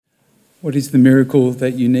What is the miracle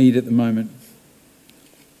that you need at the moment?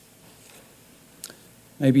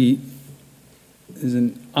 Maybe there's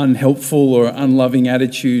an unhelpful or unloving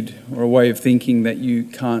attitude or a way of thinking that you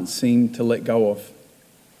can't seem to let go of.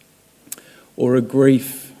 Or a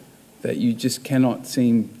grief that you just cannot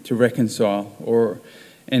seem to reconcile. Or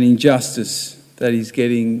an injustice that is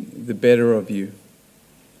getting the better of you.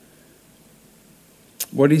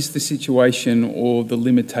 What is the situation or the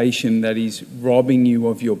limitation that is robbing you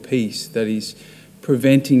of your peace, that is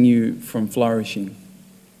preventing you from flourishing?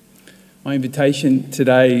 My invitation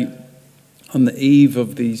today, on the eve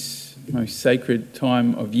of this most sacred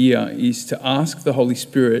time of year, is to ask the Holy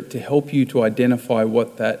Spirit to help you to identify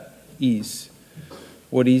what that is.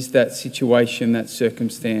 What is that situation, that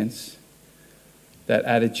circumstance, that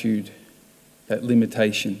attitude, that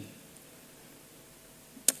limitation?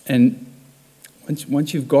 And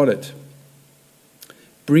once you've got it,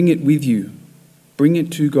 bring it with you. Bring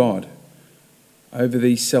it to God over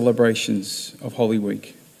these celebrations of Holy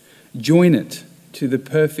Week. Join it to the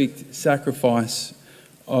perfect sacrifice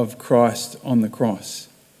of Christ on the cross.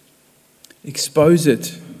 Expose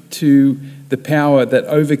it to the power that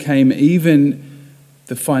overcame even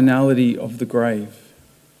the finality of the grave.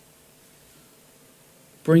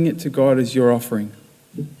 Bring it to God as your offering.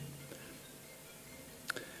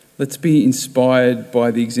 Let's be inspired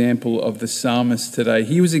by the example of the psalmist today.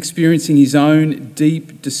 He was experiencing his own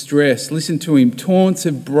deep distress. Listen to him. Taunts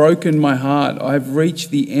have broken my heart. I have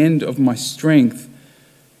reached the end of my strength.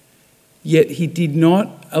 Yet he did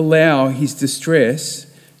not allow his distress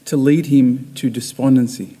to lead him to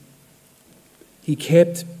despondency. He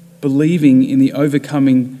kept believing in the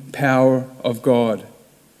overcoming power of God.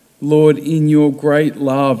 Lord, in your great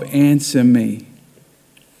love, answer me.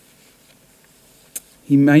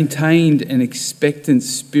 He maintained an expectant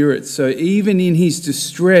spirit, so even in his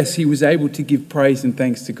distress, he was able to give praise and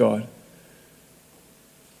thanks to God.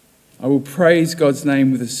 I will praise God's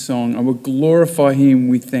name with a song. I will glorify him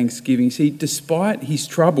with thanksgiving. See, despite his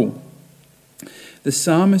trouble, the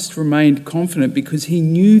psalmist remained confident because he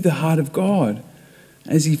knew the heart of God.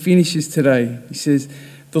 As he finishes today, he says,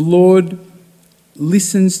 "The Lord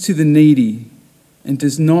listens to the needy and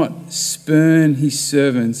does not spurn his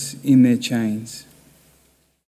servants in their chains."